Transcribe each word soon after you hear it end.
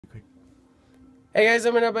Hey guys,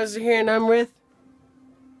 I'm Buster here, and I'm with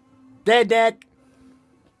Dad.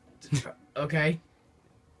 Okay.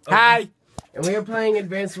 Hi. And we are playing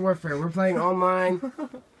Advanced Warfare. We're playing online.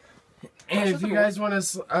 And if you guys want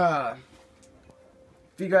to,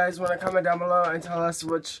 comment down below and tell us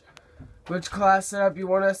which class setup you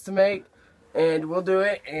want us to make, and we'll do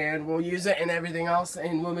it, and we'll use it and everything else,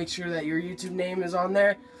 and we'll make sure that your YouTube name is on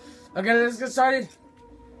there. Okay, let's get started.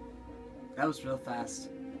 That was real fast.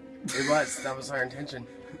 It was. That was our intention.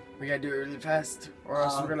 We gotta do it really fast, or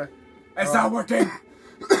else we're gonna. It's not working.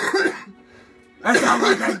 It's not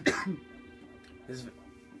working.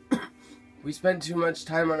 We spend too much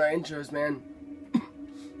time on our intros, man.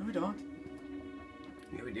 No, we don't.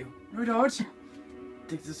 Yeah, we do. No, we don't. It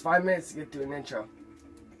takes us 5 minutes to get through an intro.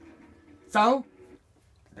 So?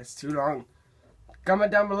 That's too long.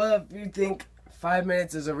 Comment down below if you think 5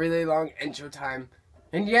 minutes is a really long intro time.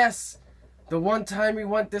 And yes, the one time you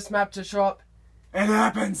want this map to show up. It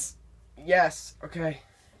happens. Yes, okay.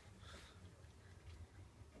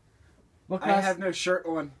 What I class, have no shirt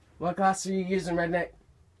on. what class are you using, Redneck?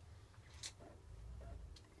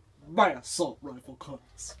 My assault rifle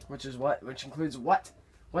class. Which is what? Which includes what?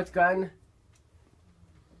 What gun?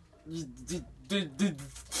 Your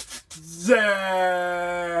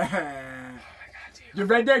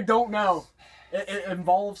redneck don't know. It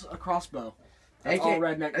involves a crossbow. That's all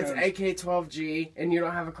redneck knows. It's AK-12G, and you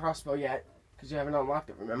don't have a crossbow yet, because you haven't unlocked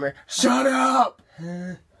it, remember? Shut up!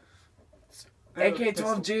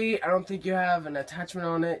 AK-12G, I don't think you have an attachment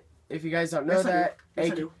on it. If you guys don't know Yes, that. I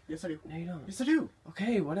do. Yes, I do. No, you don't. Yes, I do.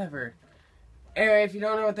 Okay, whatever. Anyway, if you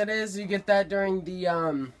don't know what that is, you get that during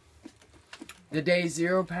the Day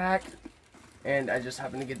Zero pack. And I just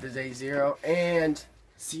happened to get the Day Zero. And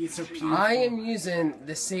See, it's so beautiful. I am using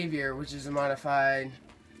the Savior, which is a modified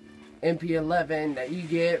MP11 that you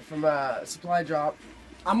get from a supply drop.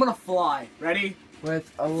 I'm gonna fly. Ready? With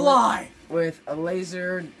a Fly! With a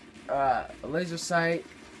laser sight,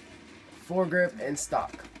 foregrip, and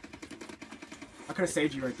stock. I could have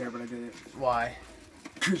saved you right there, but I didn't. Why?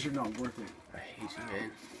 Because you're not worth it. I hate you,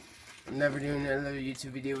 man. I'm never doing another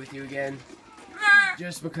YouTube video with you again.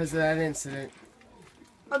 Just because of that incident.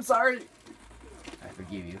 I'm sorry. I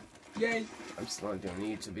forgive you. Yay. I'm still not doing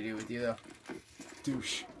a YouTube video with you, though.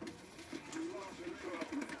 Douche.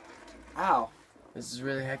 Ow. This is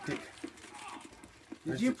really hectic.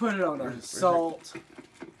 Did you put it on assault?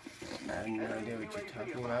 I have no idea what you're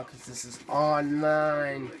talking about, because this is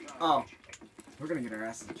online. Oh. We're gonna get our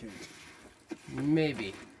asses kicked.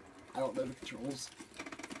 Maybe. I don't know the controls.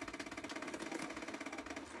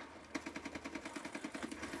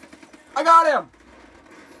 I got him!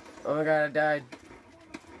 Oh my god, I died.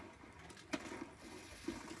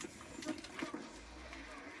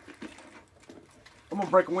 I'm gonna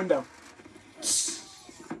break a window.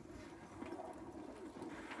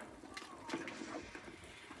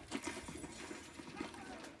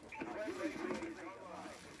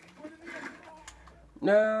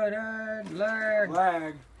 No, lag.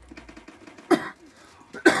 Lag.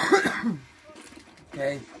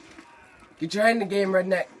 Okay. Get your head in the game,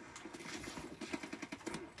 Redneck.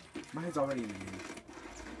 My head's already in the game.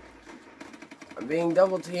 I'm being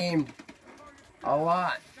double teamed. A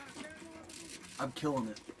lot. I'm killing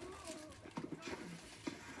it.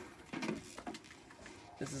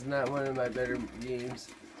 This is not one of my better games.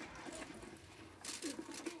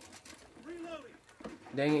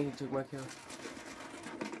 Dang it, he took my kill.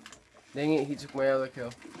 Dang it, he took my other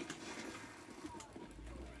kill.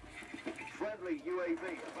 Friendly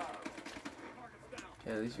UAV above.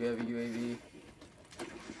 Okay, at least we have a UAV.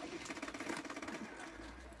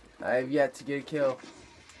 I have yet to get a kill.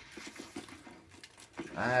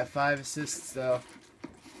 I have 5 assists though.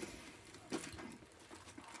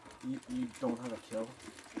 You don't have a kill?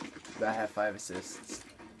 But I have 5 assists.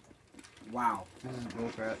 Wow. This is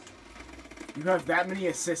bullcrap. You have that many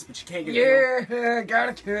assists, but you can't get a kill. Yeah, got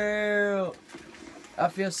a kill. I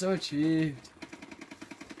feel so achieved.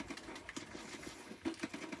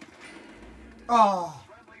 Oh,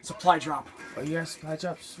 supply drop. Oh, you got a supply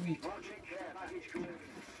drop? Sweet.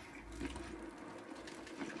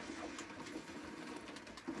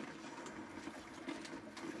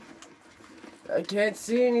 I can't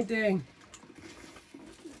see anything.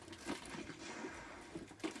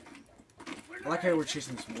 I like how we're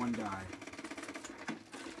chasing this one guy.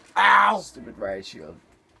 Ow! Stupid riot shield.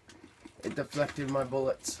 It deflected my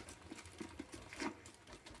bullets.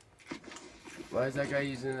 Why is that guy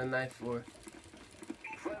using a knife for?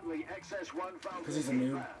 Because he's a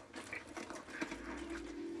noob.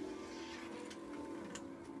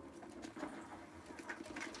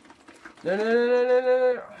 No, no, no, no, no,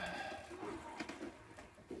 no, no.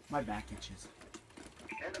 My back itches.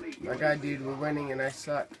 Enemy My God, dude, we're winning and I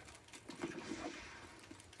suck.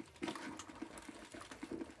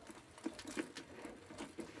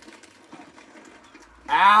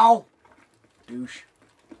 Ow! Douche.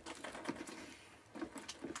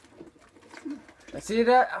 I see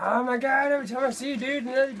that. Oh my God, every time I see you, dude,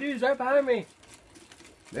 another dude's right behind me.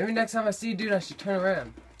 Maybe next time I see you, dude, I should turn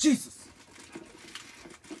around. Jesus.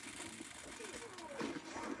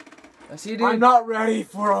 I see you, dude. I'm not ready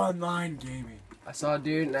for online gaming. I saw a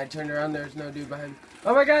dude and I turned around, there was no dude behind me.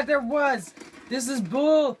 Oh my God, there was! This is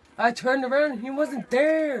bull! I turned around and he wasn't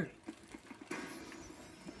there!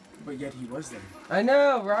 But yet he was there. I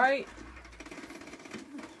know, right?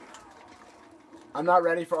 I'm not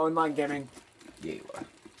ready for online gaming. Yeah, you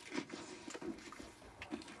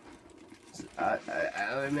are.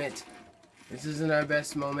 I'll admit, this isn't our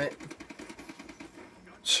best moment.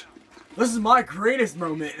 This is my greatest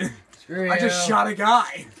moment. Screw I just shot a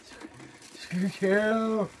guy. Screw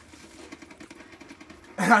you.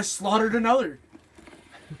 And I slaughtered another.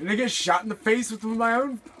 And I get shot in the face with my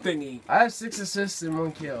own thingy. I have 6 assists and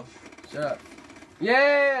 1 kill. Shut up.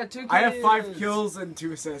 Yeah, 2 kills. I have 5 kills and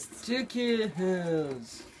 2 assists. 2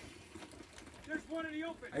 kills. There's one in the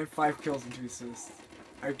open. I have 5 kills and 2 assists.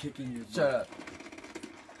 I'm kicking you. Shut up.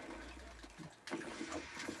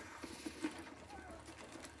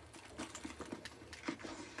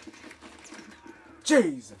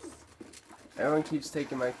 Jesus. Everyone keeps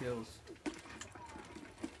taking my kills.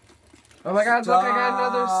 Oh my God, look, I got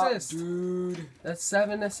another Stop, assist. Dude. That's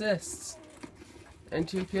 7 assists. And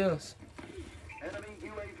 2 kills. Enemy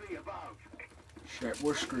UAV above. Shit,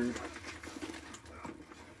 we're screwed.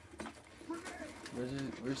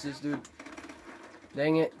 Where's this dude?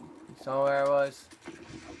 Dang it. He saw where I was.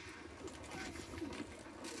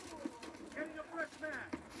 Getting a fresh man.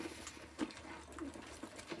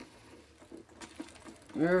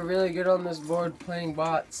 We were really good on this board playing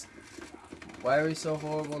bots. Why are we so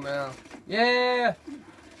horrible now? Yeah!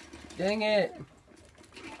 Dang it.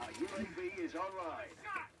 Our UAV is online.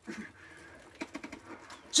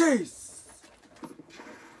 Jeez.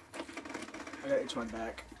 I got H1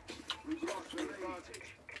 back. We've lost the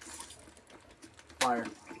advantage. Fire.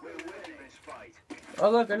 We're winning this fight. Oh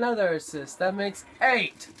look, another assist. That makes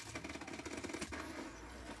 8.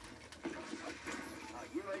 Our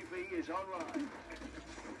UAV is online.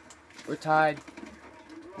 We're tied.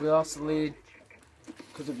 We lost the lead.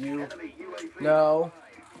 Because of you. Enemy UAV No.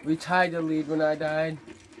 We tied the lead when I died.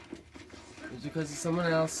 It was because of someone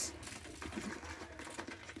else.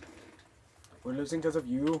 We're losing because of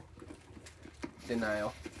you.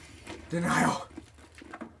 Denial. Denial.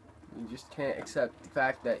 You just can't accept the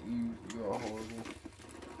fact that you're horrible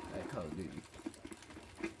at Call of Duty.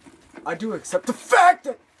 I do accept the fact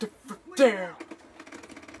that... Damn.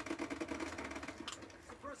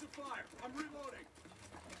 Suppressive fire. I'm reloading.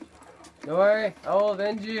 Don't worry, I will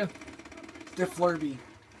avenge you. The Flurby.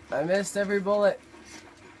 I missed every bullet.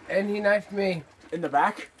 And he knifed me In the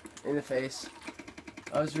back? in the face.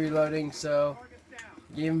 I was reloading, so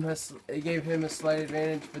it gave him a slight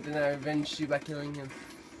advantage, but then I avenged you by killing him.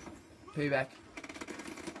 Payback.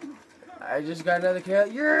 I just got another kill.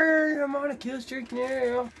 Yeah, I'm on a kill streak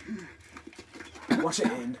now. Watch it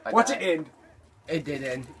end. I Watch died. it end. It did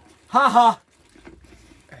end. Haha.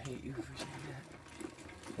 I hate you for saying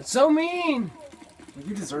that. That's so mean.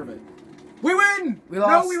 You deserve it. We win! We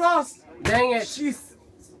lost. No, we lost! Dang it. Jeez.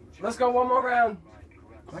 Let's go one more round.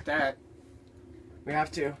 Like that. We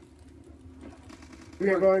have to. We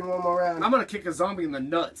are going one more round. I'm gonna kick a zombie in the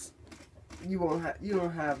nuts. You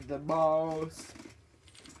don't have the balls.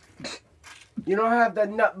 You don't have the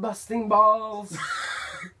nut busting balls.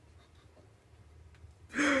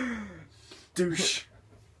 Douche.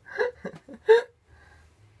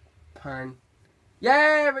 Pun.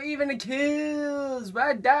 Yeah, we're even in kills. But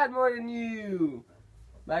I died more than you.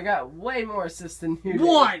 But I got way more assists than you did.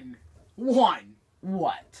 One.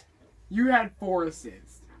 What? You had 4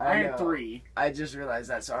 assists. I know. had 3. I just realized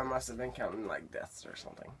that, so I must have been counting like deaths or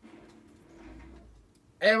something.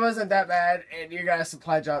 It wasn't that bad, and you got a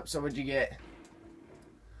supply drop, so what'd you get?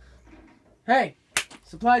 Hey!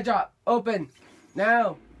 Supply drop! Open!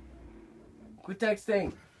 Now! Quit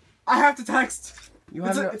texting! I have to text. You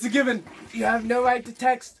have, It's a given. you have no right to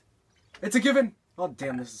text! It's a given. Oh,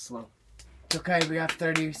 damn, this is slow. It's okay, we got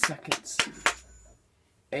 30 seconds.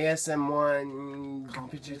 ASM1...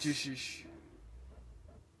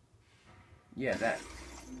 Yeah, that.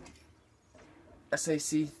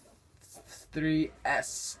 SAC-3S.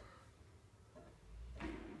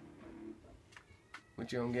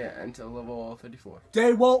 Which you don't get until level 34.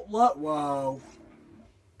 They won't let. Whoa.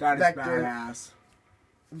 That is Vector. badass.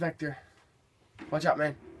 Vector. Watch out,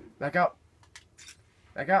 man. Back out.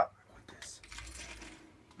 Back out. I want this.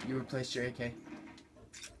 You replaced your AK.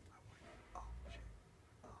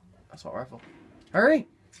 Assault rifle. Hurry!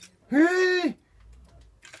 Hurry!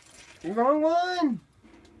 The wrong one!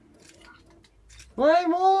 Play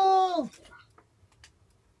more!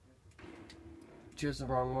 Choose the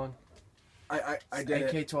wrong one. I did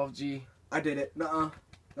it. AK-12G. I did it. Nuh-uh.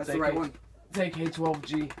 That's It's the right AK. one. It's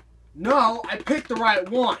AK-12G. No, I picked the right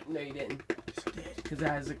one. No, you didn't. Yes, I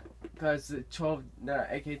did. Because the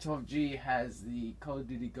AK-12G has the Call of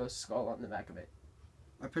Duty Ghost Skull on the back of it.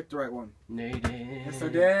 I picked the right one. No, you didn't. Yes, I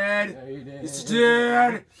did. No, you didn't. Yes, I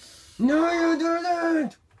did. No, you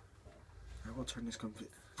didn't. I will turn this computer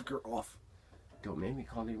off. Don't make me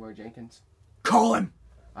call Leroy Jenkins. Call him.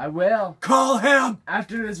 I will. Call him.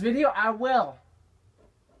 After this video, I will.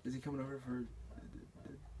 Is he coming over for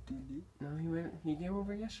D&D? No, he came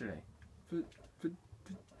over yesterday.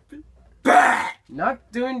 Bah!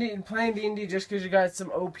 Not playing D&D just because you got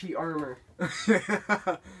some OP armor.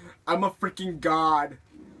 I'm a freaking god.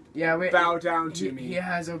 Yeah, wait. Bow down to me. He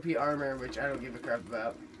has OP armor, which I don't give a crap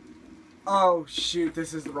about. Oh shoot,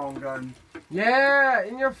 this is the wrong gun. Yeah,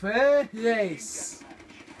 in your face.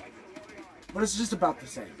 But it's just about the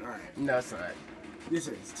same. Alright. No, it's not. This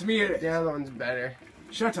is. To me it is. The other one's better.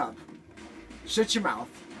 Shut up. Shut your mouth.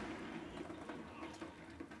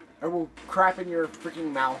 I will crap in your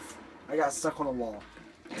freaking mouth. I got stuck on a wall.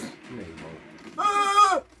 No, you won't.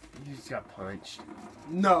 Ah! You just got punched.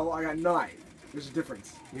 No, I got 9. There's a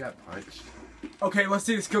difference. You got punched. Okay, let's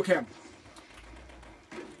see this kill cam.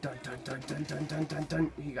 Dun dun dun dun dun dun dun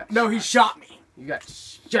dun. You got No, shot. he shot me. You got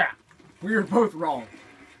shot. We were both wrong.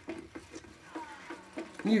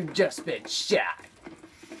 You've just been shot.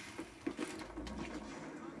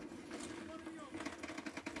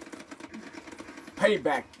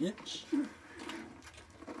 Payback, bitch.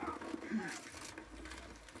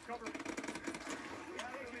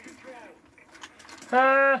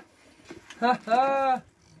 Ha! Ha ha!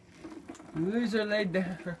 Loser laid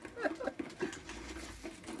down.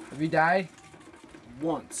 Have you died?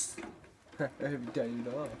 Once. Have you died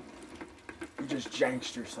at all? You just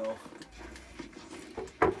janked yourself.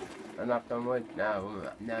 I knocked on wood. No,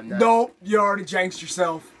 I'm not. Nope, you already janked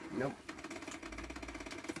yourself. Nope.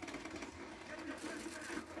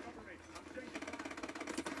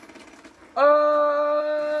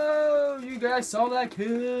 Oh, you guys saw that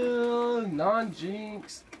kill.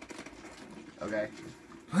 Non-jinx. Okay.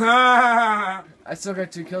 I I still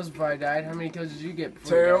got 2 kills before I died. How many kills did you get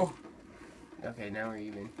before you 2, died? Okay, now we're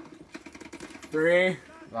even. 3.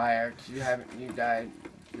 Liar, 'cause you died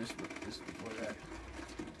just before that.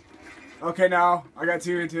 Okay, now I got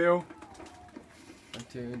 2 and 2.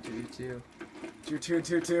 2 and 2, 2. 2, 2, and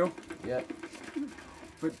 2, 2. Yep.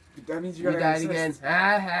 But that means you You got died an again. assist.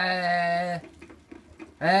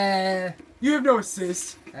 You have no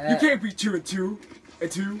assist. You can't be 2 and 2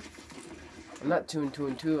 and 2 I'm not 2 and 2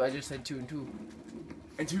 and 2. I just said 2 and 2.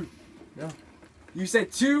 and 2. No. You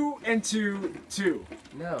said 2 and 2, 2.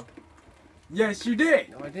 No. Yes, you did.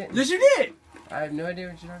 No, I didn't. Yes, you did. I have no idea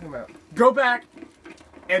what you're talking about. Go back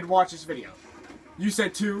and watch this video. You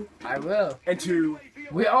said 2 I will. and 2.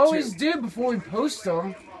 We always do before we post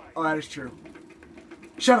them. Oh, that is true.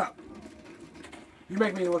 Shut up. You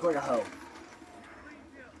make me look like a hoe.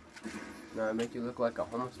 No, I make you look like a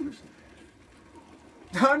homeless person.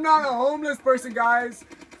 I'm not a homeless person, guys.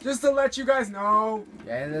 Just to let you guys know.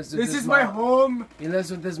 Yeah, he lives with This his is mom. my home. He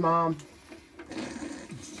lives with his mom.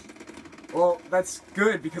 Well, that's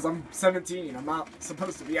good because I'm 17. I'm not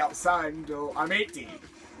supposed to be outside until I'm 18.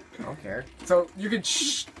 I don't care. So you can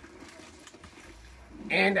shh.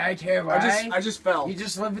 And I care, right? I just fell. You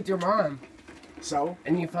just lived with your mom. So,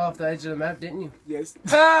 And you fell off the edge of the map, didn't you? yes.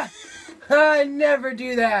 Ha! I never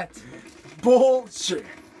do that. Bullshit.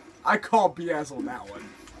 I call BS on that one.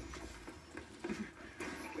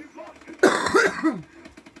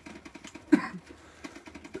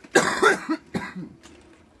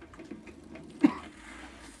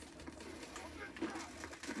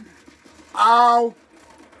 Ow!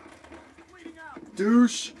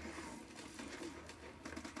 Douche.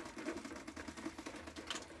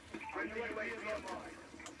 Friendly UAV online.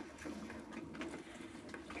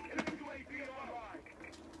 Enemy UAV online.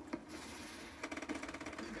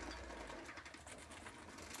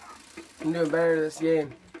 I'm doing better this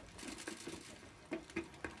game.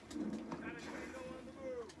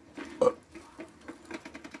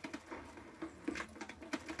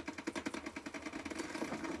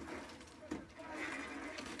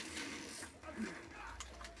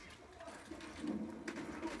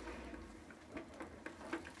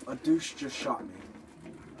 A douche just shot me.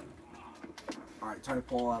 Alright, time to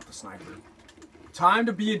pull out the sniper. Time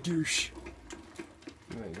to be a douche.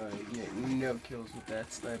 You ain't gonna get no kills with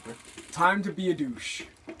that sniper. Time to be a douche.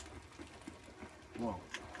 Whoa.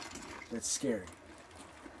 That's scary.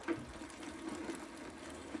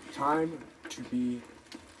 Time to be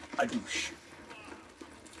a douche.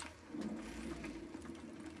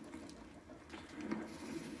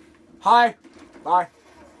 Hi. Bye.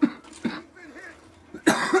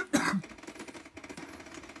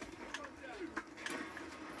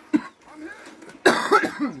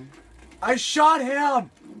 I shot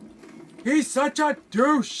him! He's such a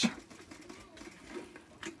douche!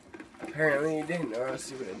 Apparently you didn't, or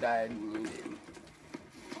else you would have died and you didn't.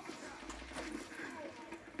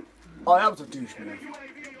 Oh, that was a douche move.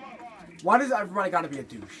 Why does everybody gotta be a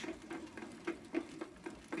douche?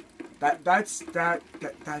 That's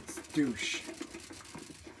douche.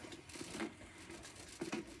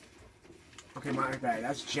 Okay, my bad.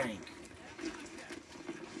 That's jank.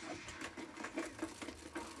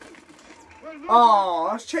 Oh,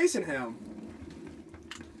 I was chasing him.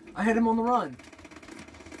 I hit him on the run.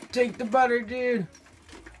 Take the butter, dude.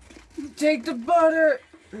 Take the butter.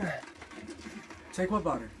 Take what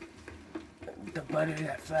butter? The butter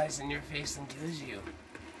that flies in your face and kills you.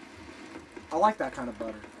 I like that kind of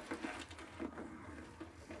butter.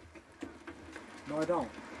 No, I don't.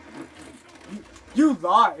 You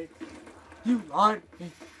lie. You lied.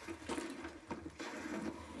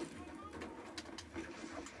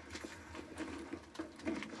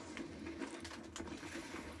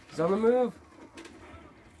 He's on the move.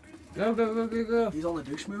 Go, go, go, go, go. He's on the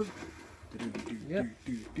douche move? Yep.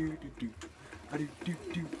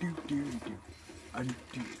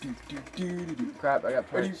 Crap, I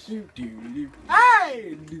got punched.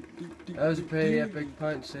 Hey! That was a pretty epic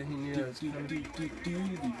punch that he knew I was coming.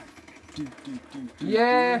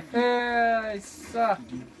 Yes!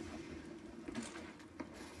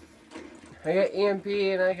 I got EMP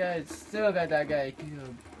and I still got that guy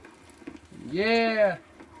killed. Yeah!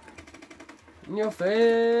 In your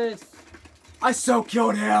face! I so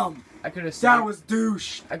killed him! I could have saved. That was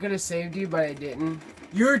douche! I could have saved you, but I didn't.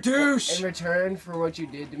 You're a douche! In return for what you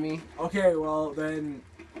did to me. Okay, well then.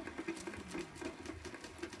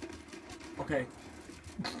 Okay.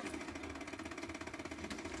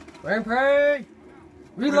 Rain pray!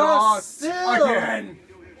 We lost still! again!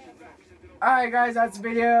 Alright guys, that's the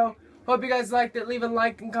video. Hope you guys liked it. Leave a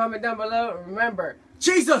like and comment down below. And remember.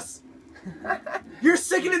 Jesus! You're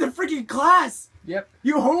second in the freaking class! Yep.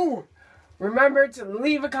 You who? Remember to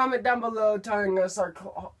leave a comment down below telling us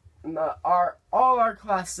all our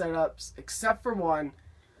class setups except for one,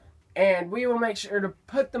 and we will make sure to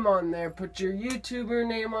put them on there. Put your YouTuber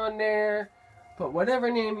name on there. Put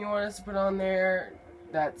whatever name you want us to put on there.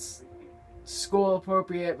 That's school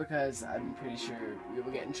appropriate because I'm pretty sure we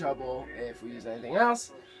will get in trouble if we use anything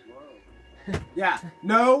else. Yeah.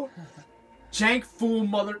 No. Jank fool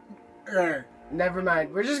mother. Never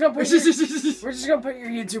mind. We're just gonna put your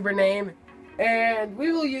YouTuber name. And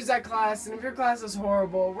we will use that class, and if your class is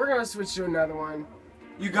horrible, we're gonna switch to another one.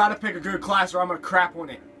 You gotta pick a good class or I'm gonna crap on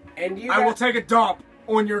it. And I will take a dump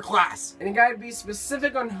on your class. And you gotta be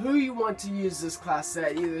specific on who you want to use this class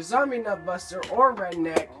at, either Zombie Nutbuster or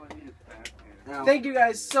Redneck. Ow. Thank you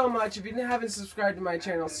guys so much. If you haven't subscribed to my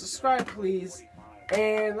channel, subscribe please.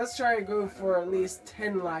 And let's try to go for at least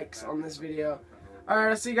 10 likes on this video. Alright,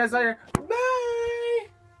 I'll see you guys later. Bye!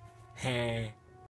 Hey.